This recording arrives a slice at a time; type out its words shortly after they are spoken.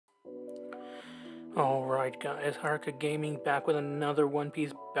Alright guys, Haruka Gaming back with another One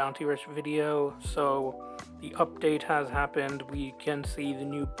Piece Bounty Rush video. So, the update has happened. We can see the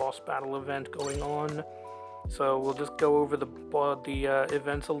new boss battle event going on. So we'll just go over the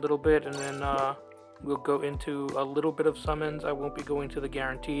events a little bit, and then we'll go into a little bit of summons. I won't be going to the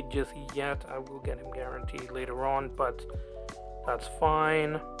guaranteed just yet. I will get him guaranteed later on, but that's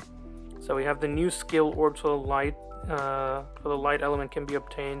fine. So we have the new skill orbs for the light element can be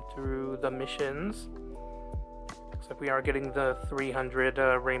obtained through the missions. Looks like we are getting the 300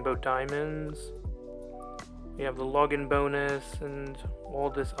 rainbow diamonds. We have the login bonus and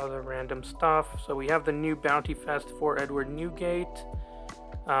all this other random stuff. So we have the new bounty fest for Edward Newgate.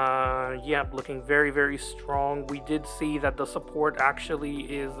 Yep, looking very strong. We did see that the support actually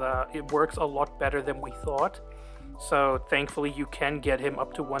is it works a lot better than we thought. So thankfully you can get him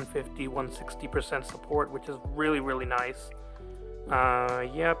up to 150-160% support, which is really nice.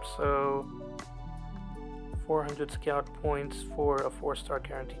 Yep, so 400 scout points for a 4-star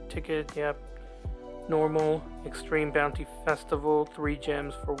guaranteed ticket. Yep. Normal, extreme bounty festival, 3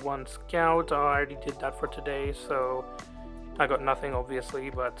 gems for 1 scout. I already did that for today, so I got nothing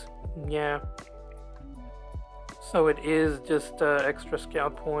obviously, but yeah. So it is just extra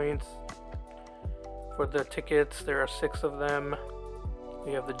scout points. For the tickets, there are 6 of them.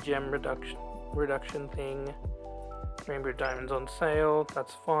 We have the gem reduction thing. Rainbow diamonds on sale.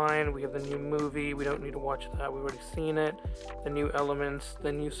 That's fine. We have the new movie. We don't need to watch that. We've already seen it. The new elements,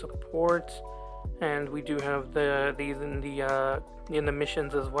 the new support, and we do have these in the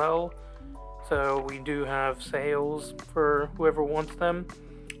missions as well. So we do have sales for whoever wants them.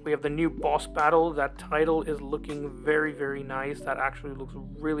 We have the new boss battle. That title is looking very nice. That actually looks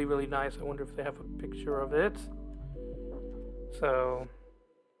really nice. I wonder if they have a picture of it. So,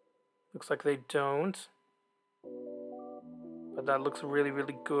 looks like they don't. But that looks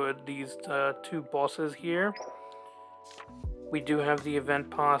really good. These 2 bosses here. We do have the event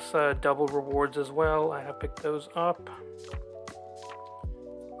pass double rewards as well. I have picked those up.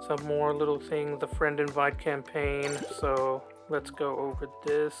 Some more little things. The friend invite campaign. So let's go over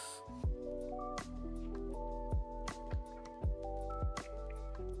this.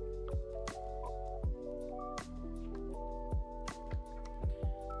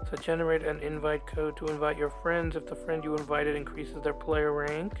 So generate an invite code to invite your friends. If the friend you invited increases their player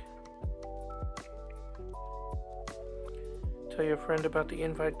rank. Tell your friend about the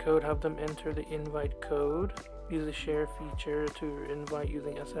invite code. Have them enter the invite code. Use the share feature to invite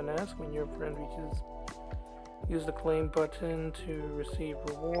using SNS. When your friend reaches, use the claim button to receive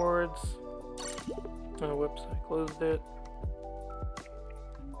rewards. Whoops, I closed it.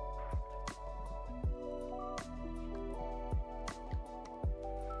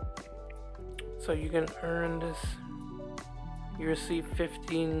 So you can earn this. You receive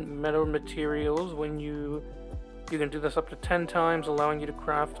 15 metal materials when you can do this up to 10 times, allowing you to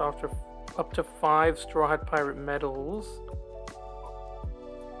craft up to 5 Straw Hat Pirate medals.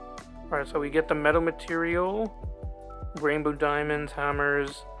 Alright, so we get the metal material, rainbow diamonds,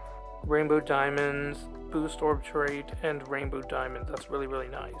 hammers, rainbow diamonds, boost orb trait, and rainbow diamonds. That's really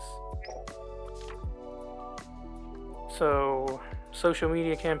nice. So, social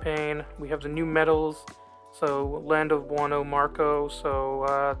media campaign, we have the new medals. So, Land of Wano Marco,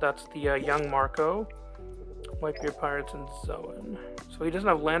 so that's the young Marco. Whitebeard Pirates and Zoan. So he doesn't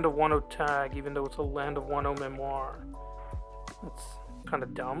have Land of Wano tag, even though it's a Land of Wano memoir. That's kind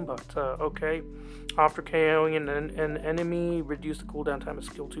of dumb, but okay. After KOing an enemy, reduce the cooldown time of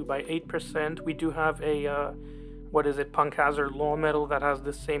skill 2 by 8%. We do have a, Punk Hazard Law Medal that has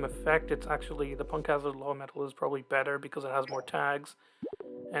the same effect. It's actually, the Punk Hazard Law Medal is probably better because it has more tags.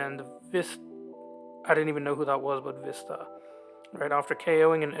 And I didn't even know who that was, but Vista. Right, after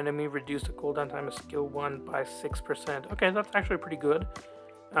KOing an enemy, reduce the cooldown time of skill 1 by 6%. Okay, that's actually pretty good.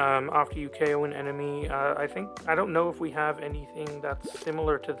 After you KO an enemy, I don't know if we have anything that's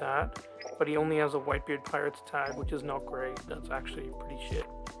similar to that, but he only has a Whitebeard Pirates tag, which is not great. That's actually pretty shit.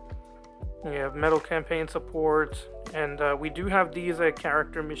 We have Metal Campaign support, and we do have these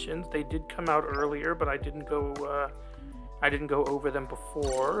character missions. They did come out earlier, but I didn't go over them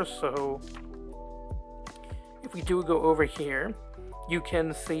before, so if we do go over here, you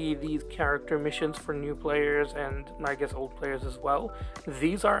can see these character missions for new players and I guess old players as well.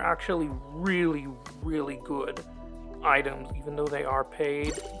 These are actually really good items, even though they are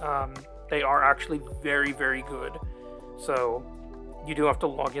paid. They are actually very good. So you do have to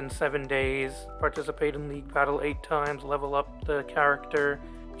log in 7 days, participate in League Battle 8 times, level up the character,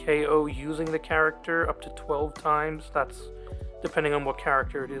 KO using the character up to 12 times. That's depending on what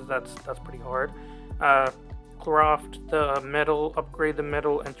character it is. That's pretty hard. craft the metal, upgrade the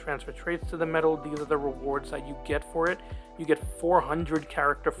metal, and transfer traits to the metal. These are the rewards that you get for it. You get 400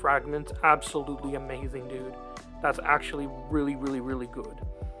 character fragments. Absolutely amazing, dude. That's actually really, really, really good.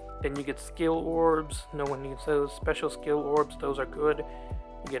 Then you get skill orbs. No one needs those. Special skill orbs, those are good.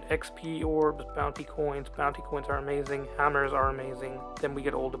 You get XP orbs, bounty coins. Bounty coins are amazing. Hammers are amazing. Then we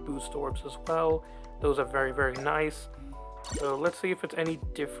get all the boost orbs as well. Those are very, very nice. So let's see if it's any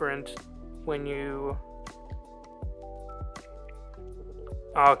different when you...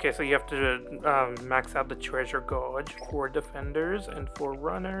 Okay, so you have to max out the treasure gauge for defenders, and for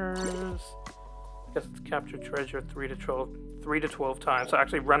runners, I guess it's capture treasure 3 to 12 times. So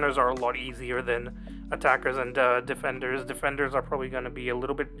actually runners are a lot easier than attackers and defenders. Defenders are probably going to be a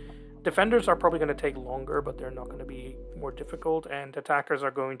little bit... Defenders are probably going to take longer, but they're not going to be more difficult, and attackers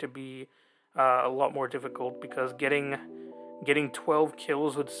are going to be a lot more difficult, because getting 12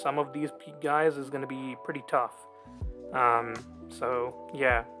 kills with some of these guys is going to be pretty tough. So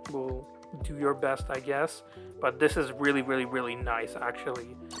yeah, we'll do your best, I guess. But this is really, really, really nice,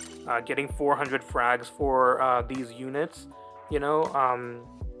 actually. Getting 400 frags for these units, you know.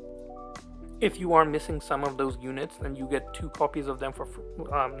 If you are missing some of those units, then you get 2 copies of them for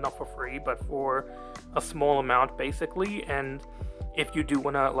not for free, but for a small amount, basically. And if you do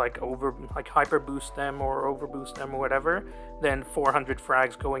want to like hyper boost them or over boost them or whatever, then 400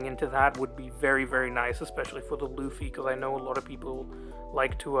 frags going into that would be very, very nice, especially for the Luffy, because I know a lot of people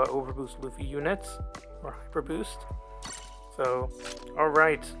like to overboost Luffy units or hyper boost. So,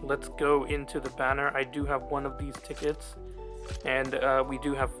 alright, let's go into the banner. I do have one of these tickets, and we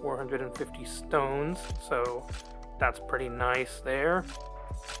do have 450 stones, so that's pretty nice there.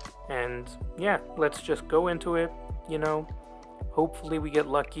 And yeah, let's just go into it, you know. Hopefully we get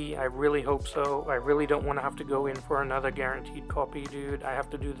lucky. I really hope so. I really don't want to have to go in for another guaranteed copy, dude. I have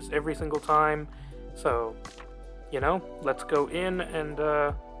to do this every single time. So, you know, let's go in and,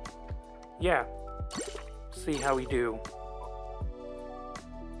 yeah, see how we do.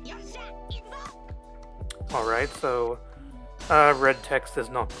 Alright, so, red text is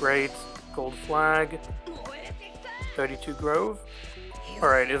not great. Gold flag. 32 Grove.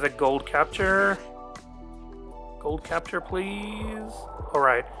 Alright, is it gold capture? Gold capture, please.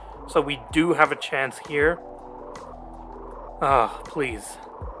 Alright, so we do have a chance here. Please.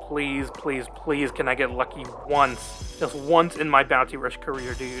 Please, please, please, can I get lucky once? Just once in my Bounty Rush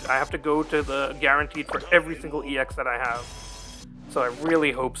career, dude. I have to go to the guaranteed for every single EX that I have. So I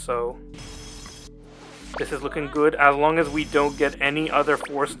really hope so. This is looking good. As long as we don't get any other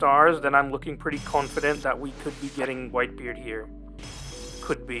 4 stars, then I'm looking pretty confident that we could be getting Whitebeard here.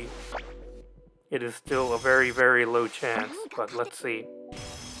 Could be. It is still a very, very low chance, but let's see.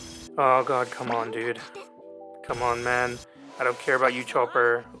 Oh god, come on, dude. Come on, man. I don't care about you,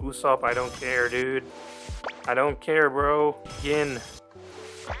 Chopper. Usopp, I don't care, dude. I don't care, bro. Gin.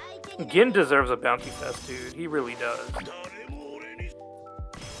 Gin deserves a bounty fest, dude. He really does.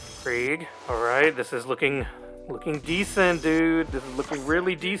 Krieg. Alright, this is looking decent, dude. This is looking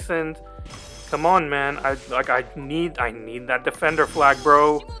really decent. Come on, man. I need that defender flag,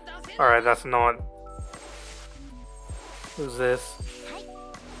 bro. Alright, that's not... Who's this?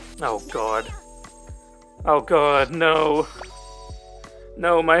 Oh god. Oh god, no.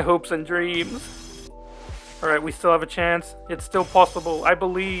 No, my hopes and dreams. Alright, we still have a chance. It's still possible. I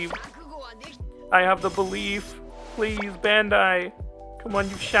believe. I have the belief. Please, Bandai. Come on,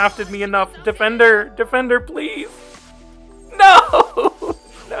 you've shafted me enough. Defender! Defender, please! No!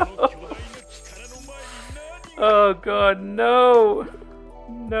 No! Oh god, no!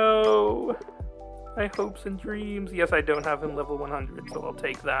 No! My hopes and dreams. Yes, I don't have him level 100, so I'll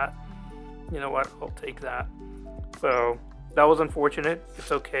take that. You know what? I'll take that. So, that was unfortunate.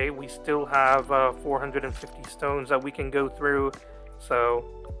 It's okay. We still have 450 stones that we can go through. So,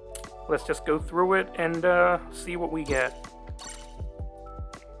 let's just go through it and see what we get.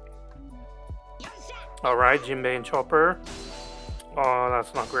 Alright, Jinbei and Chopper. Oh,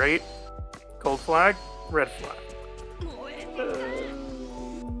 that's not great. Gold flag, red flag.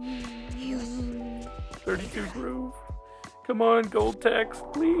 32 Groove. Come on, gold text,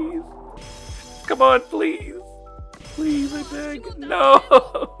 please. Come on, please. Please, I beg. No!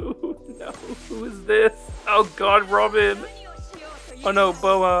 No, who is this? Oh god, Robin. Oh no,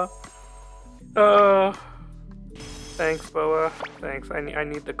 Boa. Thanks, Boa. Thanks, I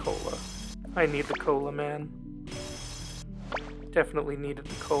need the cola. I need the cola, man. Definitely needed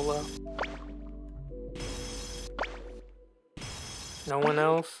the cola. No one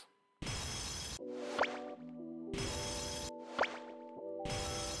else?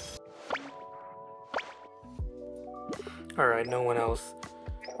 Alright, no one else.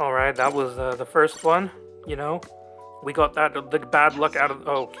 Alright, that was the first one. you know? We got that, the bad luck out of...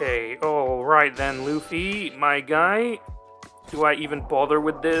 Okay, alright then, Luffy, my guy. Do I even bother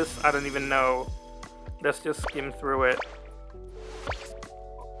with this? I don't even know. Let's just skim through it.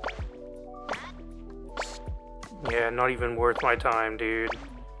 Yeah, not even worth my time, dude.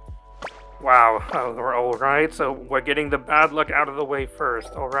 Wow, alright, so we're getting the bad luck out of the way first.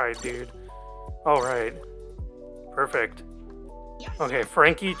 Alright, dude. Alright. Perfect. Okay,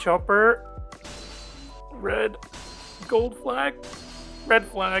 Frankie, Chopper. Red. Gold flag. Red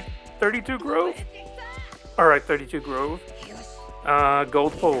flag. 32 Grove. Alright, 32 Grove.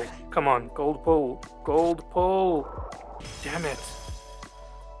 Gold pull. Come on, gold pull. Gold pull. Damn it.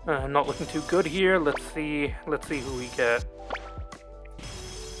 Not looking too good here. Let's see who we get.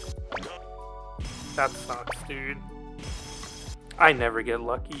 That sucks, dude. I never get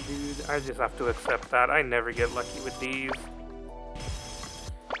lucky, dude. I just have to accept that. I never get lucky with these.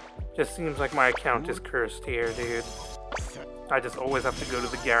 Just seems like my account is cursed here, dude. I just always have to go to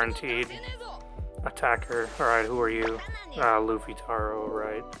the guaranteed attacker. Alright, who are you? Luffy Taro,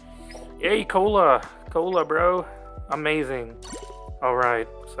 right. Yay, Cola! Cola, bro. Amazing. Alright,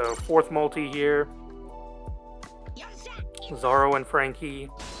 so 4th multi here. Zoro and Frankie.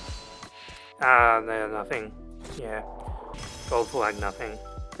 Nothing. Yeah. Gold flag, nothing.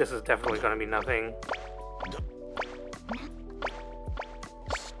 This is definitely gonna be nothing.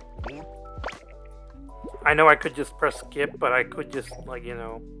 I know I could just press skip, but I could just, like, you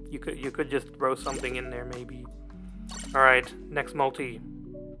know, you could just throw something in there, maybe. Alright, next multi.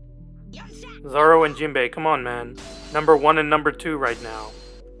 Zoro and Jinbei, come on, man. Number 1 and number 2 right now.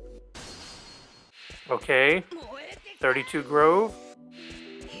 Okay. 32 Grove.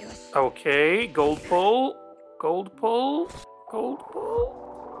 Okay, gold pull. Gold pull. Gold pull.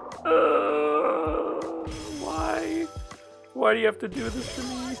 Why? Why do you have to do this to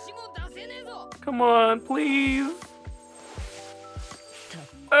me? Come on, please.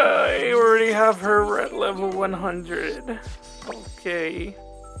 I already have her at level 100. Okay.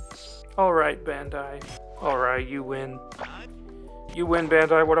 Alright, Bandai. Alright, you win. You win,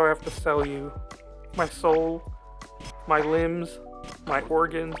 Bandai. What do I have to sell you? My soul? My limbs? My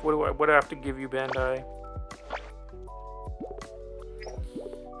organs? What do I have to give you, Bandai?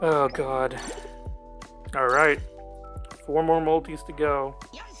 Oh, God. Alright. 4 more multis to go.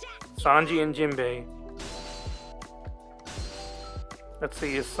 Sanji and Jinbei. Let's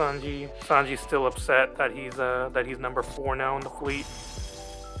see, is Sanji's still upset that he's number 4 now in the fleet?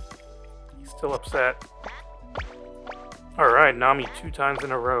 He's still upset. Alright, Nami 2 times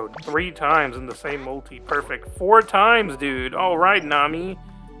in a row. 3 times in the same multi. Perfect. 4 times, dude. Alright, Nami.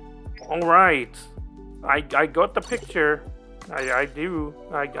 Alright. I got the picture. I do.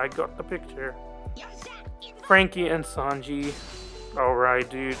 I got the picture. Frankie and Sanji. Alright,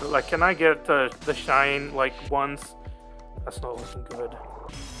 dude. Like, can I get the shine, like, once? That's not looking good.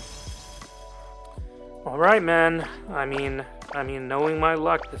 Alright, man. I mean, knowing my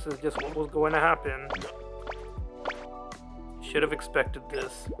luck, this is just what was going to happen. Should have expected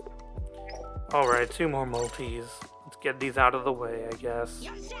this. Alright, 2 more multis. Let's get these out of the way, I guess.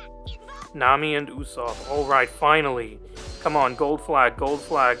 Nami and Usopp. Alright, finally. Come on, gold flag, gold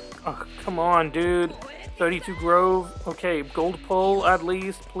flag. Oh, come on, dude. 32 Grove. Okay, gold pull at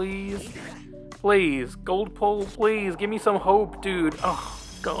least, please. Please, gold pull, please. Give me some hope, dude. Oh,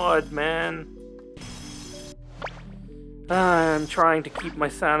 God, man. I'm trying to keep my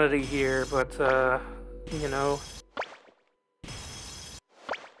sanity here, but, you know.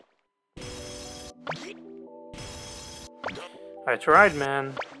 I tried,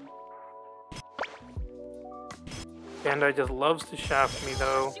 man. Bandai just loves to shaft me,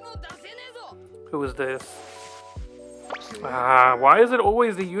 though. Who is this? Why is it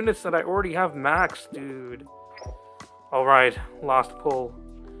always the units that I already have maxed, dude? Alright, last pull.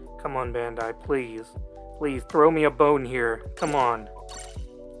 Come on, Bandai, please. Please, throw me a bone here. Come on.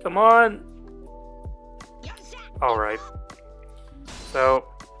 Come on! Alright. So...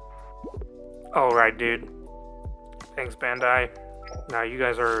 Alright, dude. Thanks, Bandai. Nah, you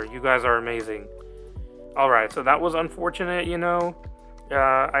guys are amazing. Alright, so that was unfortunate, you know.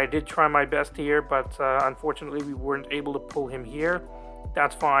 I did try my best here, but unfortunately we weren't able to pull him here.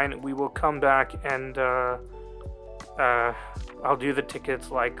 That's fine. We will come back and I'll do the tickets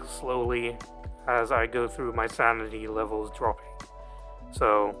like slowly as I go through my sanity levels dropping.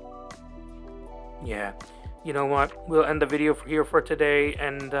 So yeah, you know what? We'll end the video here for today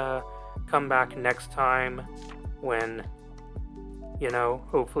and come back next time when, you know,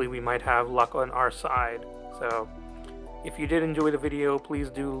 hopefully we might have luck on our side. So if you did enjoy the video,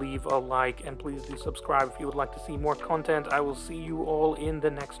 please do leave a like and please do subscribe if you would like to see more content. I will see you all in the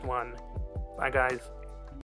next one. Bye, guys.